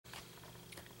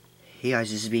Hey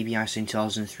guys, this is Baby Einstein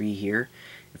 2003 here.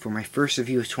 And for my first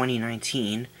review of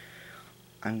 2019,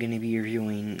 I'm going to be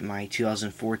reviewing my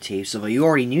 2004 tapes. Although you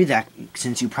already knew that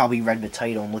since you probably read the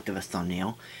title and looked at the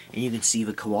thumbnail. And you can see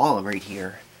the koala right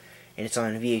here. And it's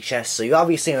on a VHS, so you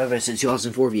obviously know it's a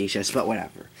 2004 VHS, but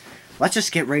whatever. Let's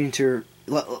just get right into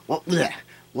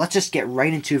let's just get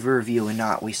right into the review and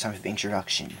not waste time with the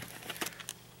introduction.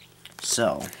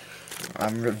 So,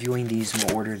 I'm reviewing these in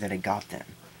the order that I got them.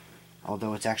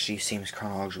 Although it's actually the same as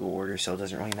chronological order, so it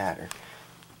doesn't really matter.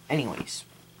 Anyways,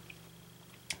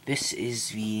 this is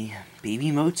the Baby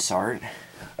Mozart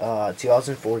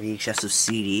 2004 VHS of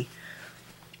CD.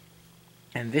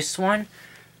 And this one,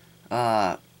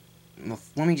 let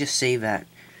me just say that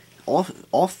all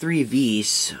three of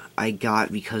these I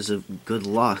got because of good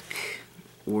luck,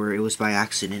 or it was by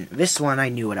accident. This one I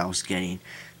knew what I was getting.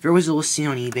 There was a listing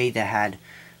on eBay that had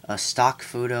a stock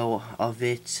photo of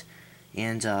it,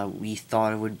 and we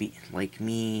thought it would be, like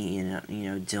me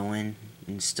and Dylan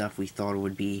and stuff, we thought it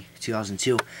would be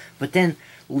 2002. But then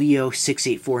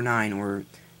Leo6849, or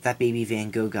that Baby Van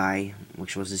Gogh guy,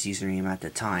 which was his username at the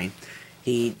time,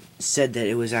 he said that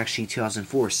it was actually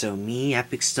 2004. So me,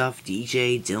 Epic Stuff,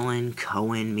 DJ, Dylan,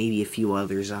 Cohen, maybe a few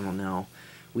others, I don't know.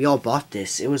 We all bought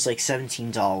this. It was like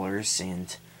 $17,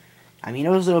 and I mean, it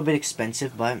was a little bit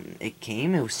expensive, but it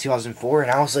came. It was 2004, and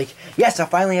I was like, yes, I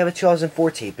finally have a 2004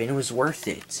 tape, and it was worth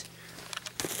it.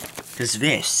 Because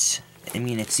this, I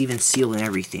mean, it's even sealed and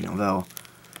everything, although,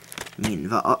 I mean,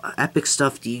 the Epic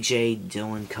Stuff, DJ,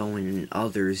 Dylan, Cohen, and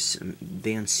others,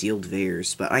 they unsealed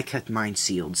theirs, but I kept mine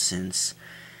sealed since,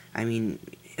 I mean,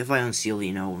 if I unseal,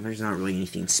 there's not really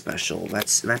anything special. That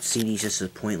CD's just a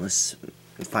pointless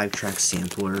 5-track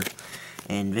sampler.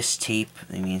 And this tape,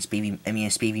 it's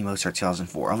Baby Mozart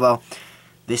 2004. Although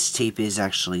this tape is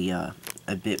actually a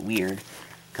bit weird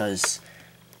because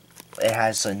it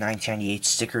has a 1998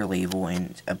 sticker label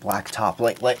and a black top.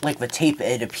 Like the tape,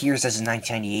 it appears as a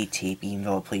 1998 tape even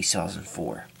though it plays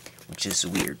 2004, which is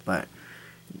weird. But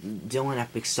Dylan,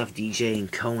 Epic Stuff, DJ,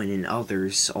 and Cohen and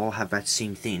others all have that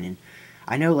same thing. And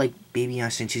I know like Baby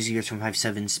Einstein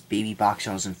 20257's Baby Box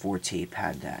 2004 tape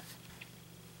had that.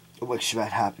 Which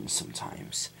that happens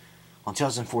sometimes. On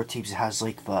 2004 tapes, it has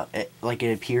like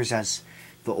it appears as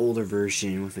the older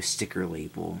version with a sticker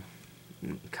label.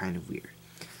 Kind of weird.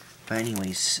 But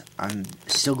anyways, I'm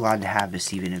still glad to have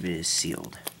this even if it is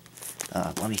sealed.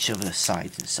 Let me show the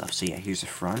sides and stuff. So yeah, here's the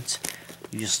front.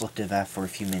 You just looked at that for a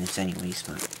few minutes anyways,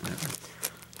 but whatever.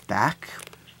 Back.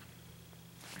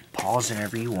 Pause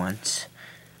whenever you want.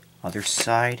 Other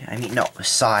side.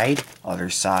 Side.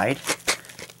 Other side.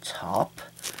 Top.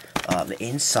 The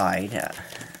inside,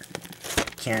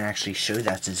 can't actually show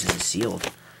that since it's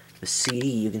sealed. The CD,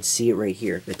 you can see it right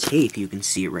here. The tape, you can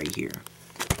see it right here.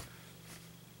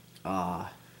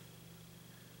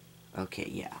 Okay,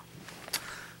 yeah.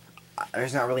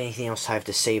 There's not really anything else I have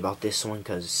to say about this one,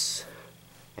 because,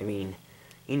 I mean,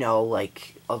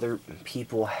 like, other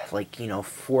people, like,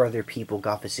 4 other people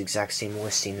got this exact same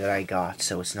listing that I got,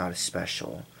 so it's not as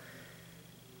special.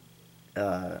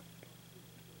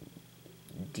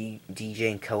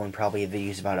 DJ and Cohen probably have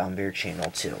videos about it on their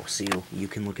channel too, so you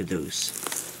can look at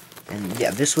those. And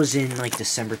yeah, this was in like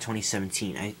December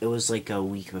 2017. It was like a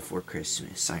week before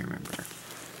Christmas, I remember.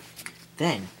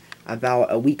 Then,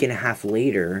 about a week and a half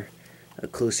later,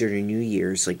 closer to New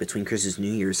Year's, like between Christmas and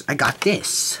New Year's, I got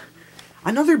this.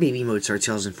 Another Baby Mozart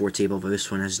 2004 tape, although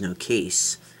this one has no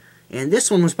case. And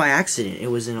this one was by accident.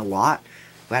 It was in a lot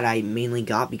that I mainly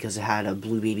got because it had a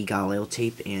Blue Baby Galileo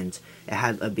tape, and it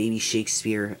had a Baby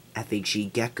Shakespeare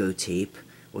FHE Gecko tape,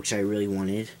 which I really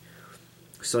wanted.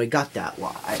 So I got that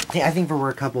lot. I think there were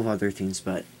a couple of other things,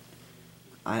 but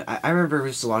I remember there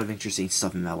was a lot of interesting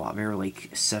stuff in that lot. There were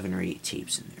like 7 or 8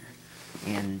 tapes in there.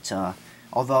 And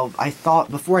although I thought,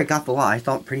 before I got the lot, I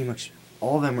thought pretty much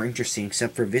all of them were interesting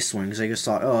except for this one, because I just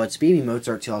thought, oh, it's Baby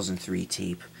Mozart 2003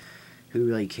 tape. Who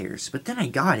really cares? But then I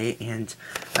got it, and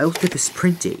I looked at this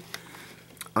print date.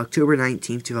 October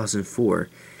 19th, 2004.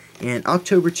 And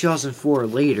October 2004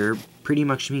 later pretty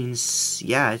much means,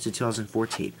 yeah, it's a 2004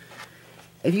 tape.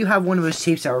 If you have one of those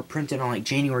tapes that were printed on, like,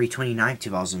 January 29th,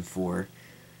 2004,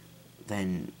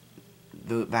 then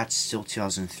that's still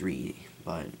 2003.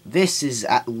 But this is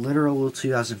at literal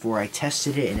 2004. I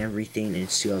tested it and everything, and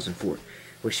it's 2004.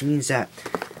 Which means that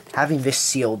having this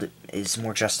sealed is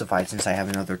more justified since I have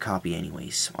another copy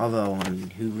anyways. Although, I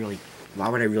mean, why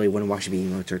would I really want to watch the Baby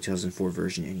Mozart 2004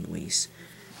 version anyways?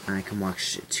 And I can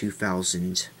watch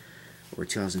 2000, or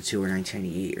 2002, or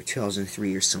 1998, or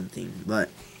 2003 or something. But,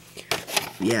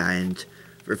 yeah, and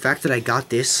for the fact that I got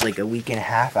this, like, a week and a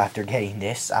half after getting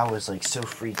this, I was, like, so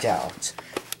freaked out.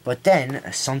 But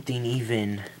then, something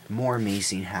even more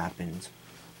amazing happened.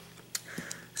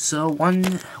 So,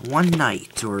 one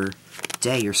night, or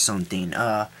day or something,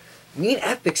 me and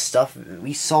Epic Stuff,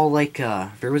 we saw, like,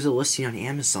 there was a listing on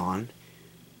Amazon,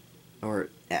 or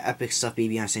Epic Stuff,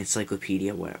 Baby Einstein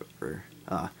Encyclopedia, whatever.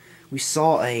 We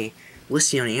saw a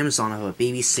listing on Amazon of a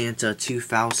Baby Santa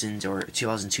 2000 or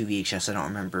 2002 VHS, I don't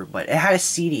remember, but it had a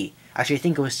CD. Actually, I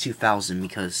think it was 2000,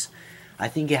 because I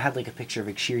think it had, like, a picture of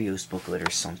a Cheerios booklet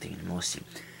or something, mostly.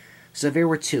 So there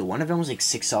were two. One of them was, like,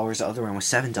 $6, the other one was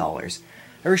 $7.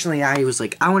 Originally, I was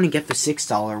like, I want to get the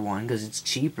 $6 one, because it's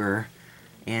cheaper,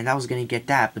 and I was going to get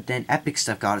that, but then Epic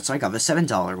Stuff got it, so I got the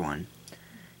 $7 one.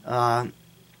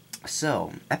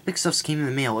 So, Epic Stuff's came in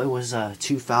the mail. It was a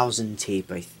 2000 tape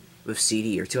with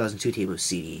CD, or 2002 tape with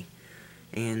CD.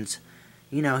 And,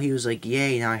 you know, he was like,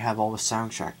 yay, now I have all the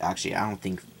soundtrack. Actually, I don't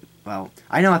think, well,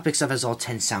 I know Epic Stuff has all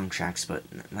 10 soundtracks, but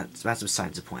that's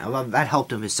besides the point. That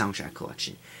helped him with his soundtrack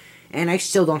collection. And I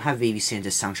still don't have Baby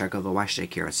Santa's soundtrack, although why should I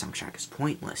care? What soundtrack is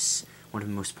pointless. One of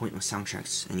the most pointless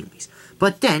soundtracks, anyways.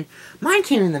 But then, mine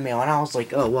came in the mail, and I was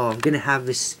like, oh, well, I'm gonna have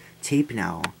this tape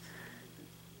now.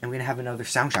 I'm gonna have another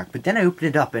soundtrack. But then I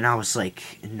opened it up, and I was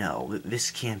like, no, this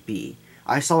can't be.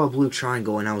 I saw a blue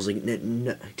triangle, and I was like,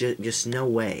 no, just no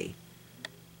way.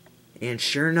 And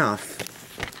sure enough,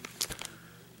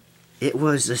 it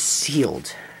was a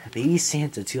sealed Baby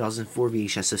Santa 2004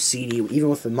 VHS of CD, even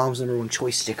with the Mom's #1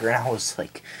 Choice sticker, and I was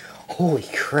like, holy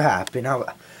crap. And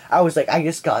I was like, I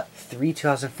just got 3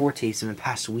 2004 tapes in the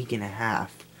past week and a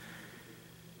half.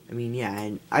 I mean, yeah,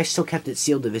 and I still kept it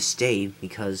sealed to this day,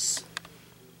 because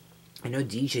I know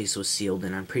DJ's was sealed,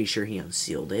 and I'm pretty sure he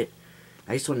unsealed it.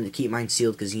 I just wanted to keep mine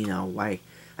sealed, because, you know, why?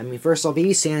 I mean, first of all,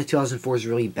 Baby Santa 2004 is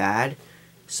really bad,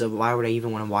 so why would I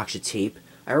even want to watch a tape?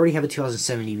 I already have a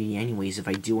 2007 DVD anyways if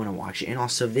I do want to watch it. And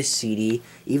also, this CD,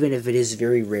 even if it is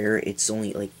very rare, it's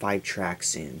only like 5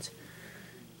 tracks, and,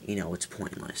 you know, it's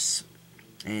pointless.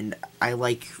 And I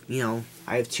like, you know,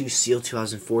 I have 2 sealed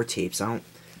 2004 tapes. I'm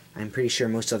pretty sure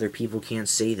most other people can't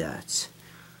say that.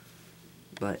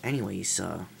 But anyways,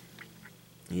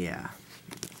 yeah.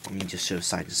 Let me just show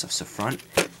side and stuff. So front,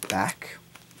 back,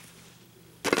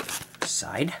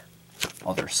 side,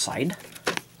 other side,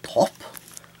 top.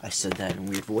 I said that in a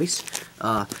weird voice.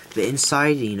 The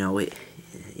inside, you know,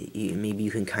 maybe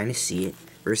you can kind of see it.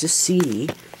 There's a CD,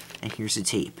 and here's a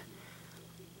tape.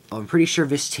 I'm pretty sure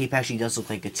this tape actually does look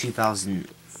like a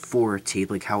 2004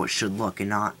 tape, like how it should look, and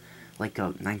not like a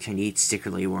 1998 sticker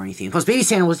label or anything. Plus, Baby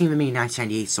Santa wasn't even made in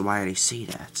 1998, so why did I say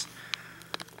that?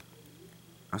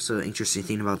 Also, the interesting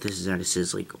thing about this is that it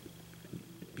says, like,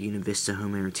 Buena Vista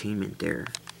Home Entertainment there.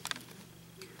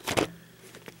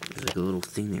 There's, like, a little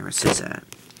thing there that says that.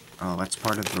 Oh, that's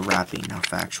part of the wrapping, not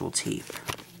the actual tape.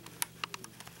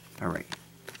 Alright.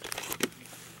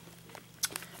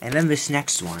 And then this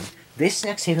next one. This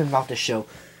next tape I'm about to show,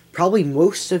 probably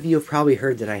most of you have probably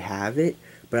heard that I have it,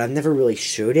 but I've never really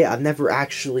showed it. I've never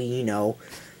actually, you know,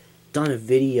 done a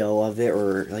video of it,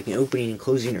 or like an opening and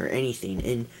closing or anything.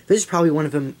 And this is probably one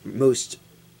of the most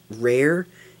rare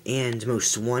and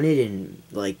most wanted, and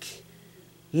like,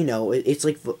 you know, it's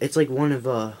like one of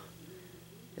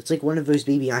those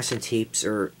Baby Einstein tapes,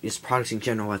 or just products in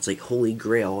general, that's like holy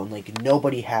grail, and like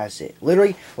nobody has it.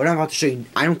 Literally, what I'm about to show you,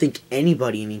 I don't think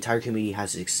anybody in the entire community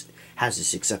has this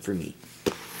except for me.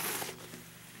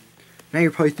 Now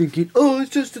you're probably thinking, oh,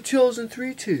 it's just a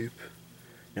 2003 tape.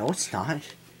 No, it's not.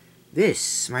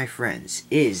 This, my friends,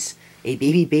 is a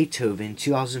Baby Beethoven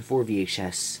 2004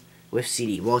 VHS with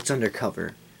CD. Well, it's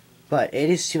undercover, but it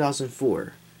is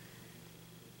 2004.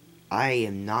 I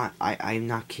am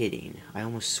not kidding. I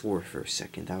almost swore for a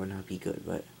second. That would not be good,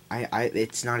 but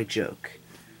it's not a joke.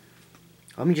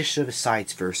 Let me just show the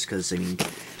sides first, because, I mean,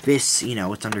 this, you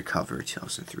know, it's undercover,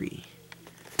 2003.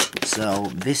 So,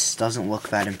 this doesn't look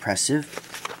that impressive.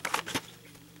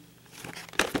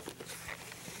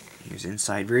 Here's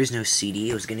inside. There is no CD.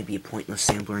 It was going to be a pointless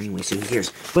sampler anyway, so who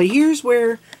cares? But here's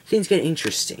where things get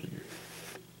interesting.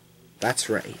 That's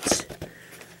right.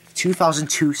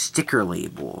 2002 sticker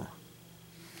label.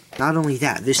 Not only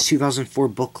that, this 2004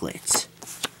 booklet.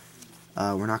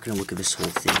 We're not going to look at this whole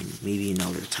thing. Maybe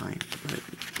another time. But,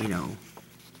 you know,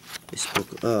 this book...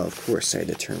 Oh, of course I had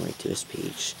to turn right to this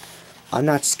page. I'm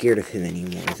not scared of him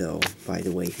anymore, though, by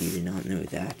the way, if you did not know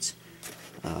that.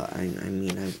 I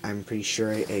mean, I'm pretty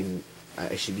sure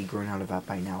I should be grown out of that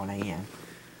by now, and I am.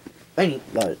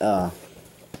 But,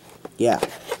 yeah.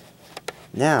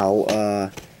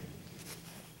 Now,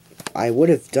 I would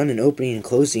have done an opening and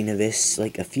closing of this,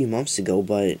 like, a few months ago,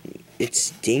 but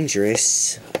it's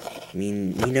dangerous. I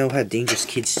mean, you know how dangerous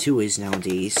Kids 2 is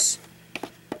nowadays.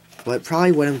 But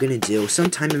probably what I'm going to do,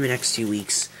 sometime in the next 2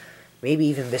 weeks, maybe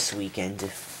even this weekend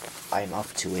if I'm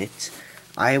up to it,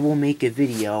 I will make a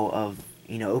video of,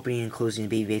 you know, opening and closing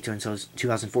the Baby Einstein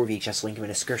 2004 VHS, link in the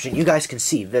description. You guys can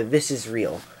see that this is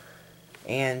real.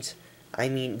 And, I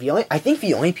mean, I think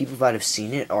the only people that have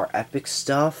seen it are Epic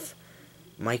Stuff,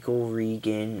 Michael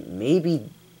Regan, maybe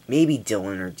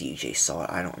Dylan or DJ saw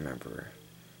it, I don't remember.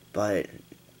 But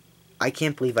I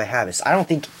can't believe I have this. I don't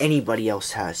think anybody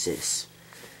else has this.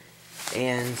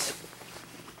 And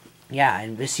yeah,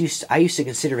 and I used to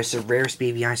consider this the rarest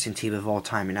Baby Einstein tape of all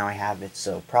time, and now I have it,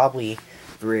 so probably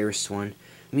the rarest one.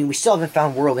 I mean, we still haven't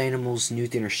found World Animals,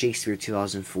 Newton, or Shakespeare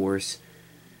 2004s.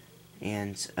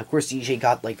 And of course, DJ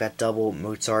got like that double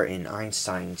Mozart and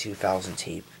Einstein 2000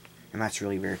 tape, and that's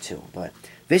really rare too. But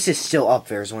this is still up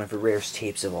there as one of the rarest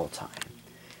tapes of all time,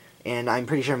 and I'm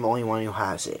pretty sure I'm the only one who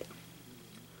has it.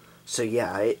 So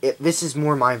yeah, this is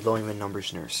more mind-blowing than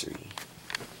Numbers Nursery.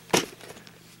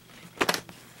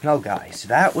 Well guys,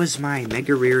 that was my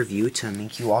mega rare review to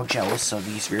make you all jealous of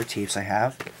these rare tapes I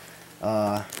have.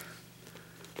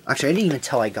 Actually, I didn't even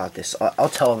tell I got this. I'll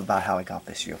tell about how I got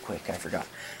this real quick, I forgot.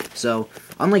 So,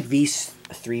 unlike these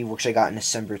three, which I got in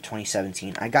December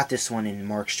 2017, I got this one in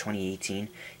March 2018.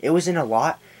 It was in a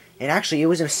lot, and actually it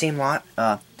was in the same lot.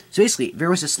 So basically, there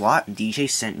was this lot, and DJ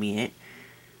sent me it.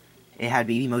 It had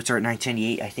Baby Mozart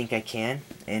 998, I Think I Can,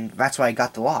 and that's why I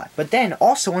got the lot. But then,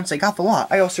 also, once I got the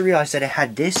lot, I also realized that it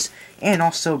had this, and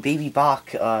also Baby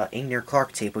Bach, Ingner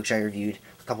Clark tape, which I reviewed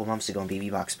a couple months ago on Baby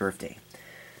Bach's birthday.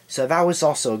 So that was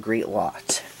also a great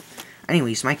lot.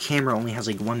 Anyways, my camera only has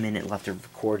like 1 minute left of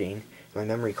recording. My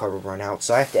memory card will run out,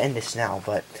 so I have to end this now,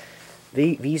 but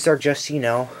these are just, you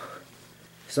know,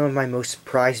 some of my most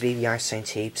prized Baby Einstein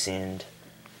tapes, and,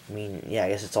 I mean, yeah, I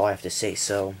guess that's all I have to say.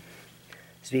 So,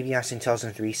 it's Baby Einstein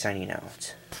 2003 signing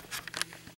out.